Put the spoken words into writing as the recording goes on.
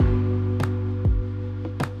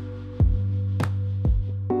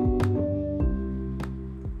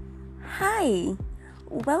Hi,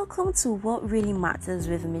 welcome to What Really Matters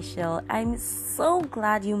with Michelle. I'm so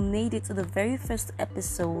glad you made it to the very first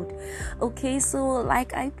episode. Okay, so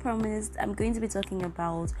like I promised, I'm going to be talking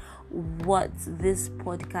about what this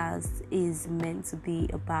podcast is meant to be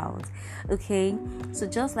about. Okay, so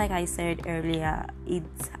just like I said earlier, it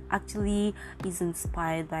actually is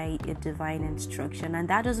inspired by a divine instruction, and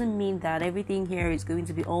that doesn't mean that everything here is going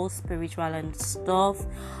to be all spiritual and stuff,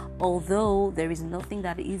 although there is nothing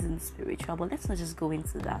that isn't spiritual. But let's not just go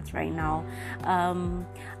into that right now. I'm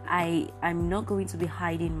not going to be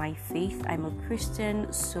hiding my faith. I'm a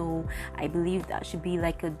Christian, so I believe that should be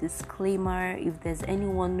like a disclaimer if there's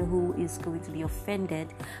anyone who is going to be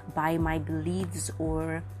offended by my beliefs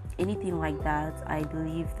or anything like that. I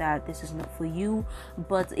believe that this is not for you.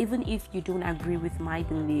 But even if you don't agree with my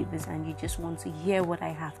beliefs and you just want to hear what I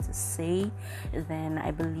have to say, then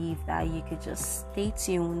I believe that you could just stay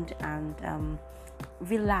tuned and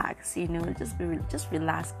relax, just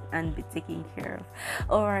relax and be taken care of.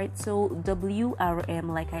 All right, so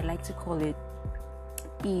WRM, like I like to call it,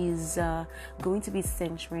 is going to be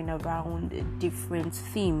centering around different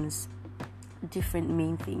themes, different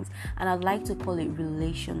main things, and I'd like to call it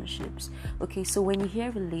relationships. Okay, so when you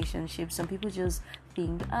hear relationships, some people just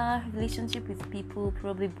think relationship with people,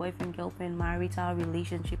 probably boyfriend, girlfriend, marital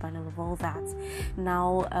relationship, and all that.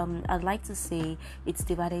 Now I'd like to say it's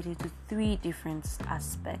divided into three different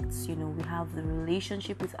aspects. We have the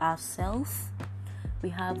relationship with ourselves, we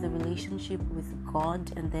have the relationship with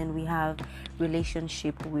God, and then we have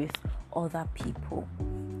relationship with other people.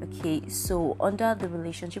 Okay, so under the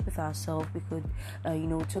relationship with ourselves, we could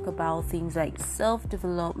talk about things like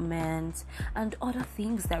self-development and other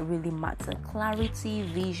things that really matter: clarity,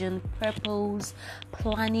 vision, purpose,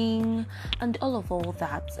 planning, and all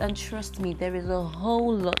that. And trust me, there is a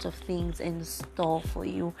whole lot of things in store for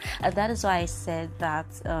you, and that is why I said that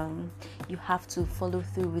you have to follow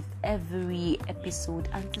through with every episode,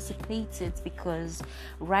 anticipate it, because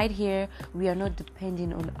right here we are not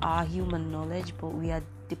depending on our human knowledge, but we are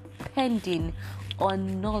depending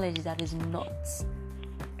on knowledge that is not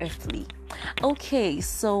earthly. Okay,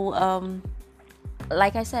 so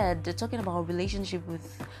like I said, talking about relationship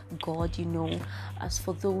with God, as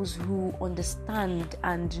for those who understand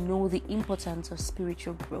and know the importance of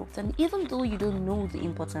spiritual growth, and even though you don't know the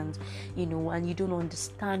importance, and you don't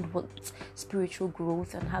understand what spiritual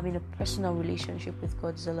growth and having a personal relationship with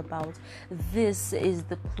God is all about, this is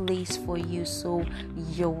the place for you, so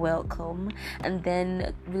you're welcome. And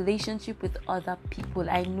then relationship with other people,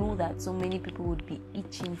 I know that so many people would be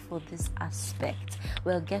itching for this aspect.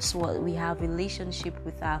 Well, guess what? We have relationship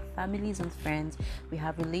with our families and friends, we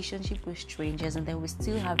have relationship with strangers, and then we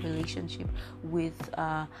still have relationship with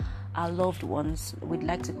our loved ones. We'd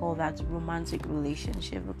like to call that romantic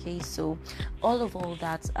relationship. Okay, so all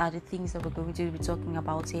that are the things that we're going to be talking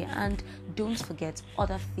about here, and don't forget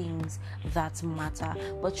other things that matter.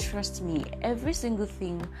 But trust me, every single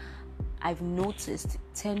thing I've noticed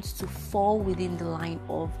tends to fall within the line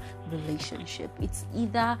of relationship. It's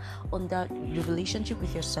either under your relationship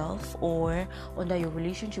with yourself, or under your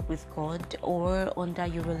relationship with God, or under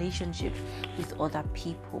your relationship with other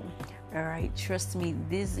people. Alright, trust me,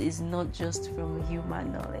 this is not just from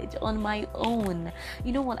human knowledge. On my own,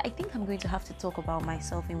 you know what, I think I'm going to have to talk about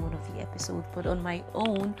myself in one of the episodes, but on my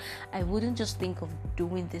own, I wouldn't just think of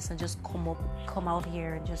doing this and just come out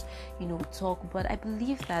here and just talk. But I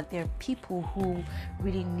believe that there are people who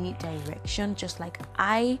really need direction, just like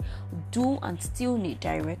I do and still need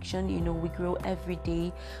direction. We grow every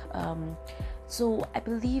day. So I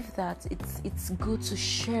believe that it's good to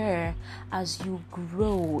share as you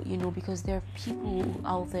grow, because there are people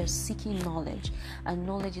out there seeking knowledge, and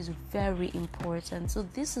knowledge is very important. So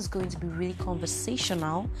this is going to be really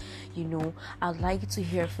conversational. I'd like to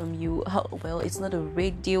hear from you. Well, it's not a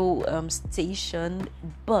radio station,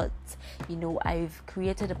 but I've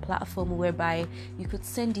created a platform whereby you could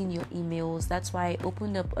send in your emails. That's why I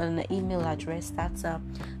opened up an email address. That's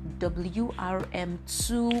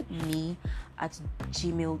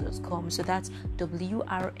wrm2me@gmail.com. So that's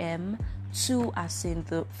wrm2 as in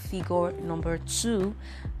the figure number 2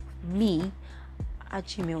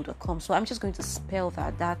 me@gmail.com. So I'm just going to spell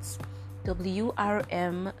that. That's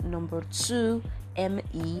wrm number 2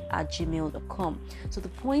 me@gmail.com. So the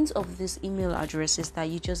point of this email address is that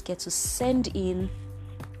you just get to send in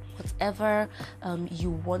whatever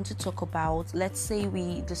you want to talk about. Let's say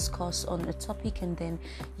we discuss on a topic and then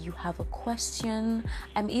you have a question.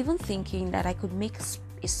 I'm even thinking that I could make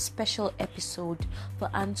a special episode for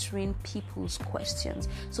answering people's questions.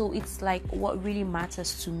 So it's like what really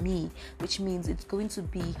matters to me, which means it's going to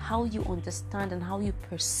be how you understand and how you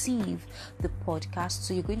perceive the podcast.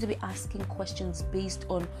 So you're going to be asking questions based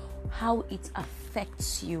on how it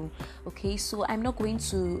affects you. Okay, so I'm not going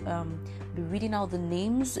to be reading out the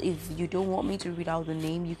names. If you don't want me to read out the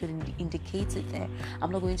name, you can indicate it there.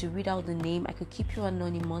 I'm not going to read out the name. I could keep you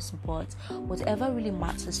anonymous, but whatever really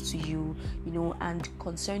matters to you, and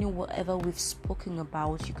concerning whatever we've spoken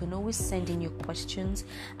about, you can always send in your questions,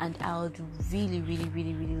 and I would really, really,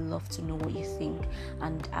 really, really love to know what you think,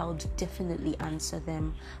 and I would definitely answer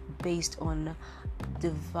them based on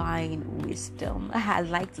divine wisdom. I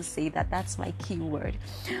like to say that's my keyword.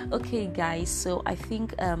 Okay, guys, so I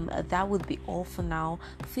think that would be all for now.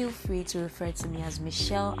 Feel free to refer to me as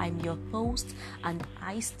Michelle. I'm your host, and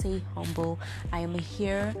I stay humble. I am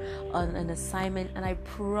here on an assignment, and I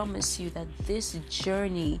promise you that this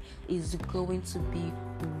journey is going to be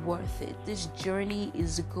worth it. This journey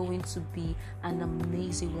is going to be an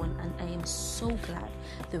amazing one, and I am so glad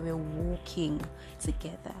that we're walking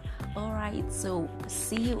together. All right, so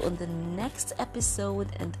see you on the next episode,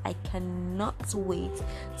 and I cannot wait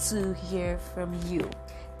to hear from you.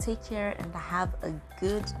 Take care and have a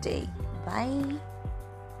good day. Bye.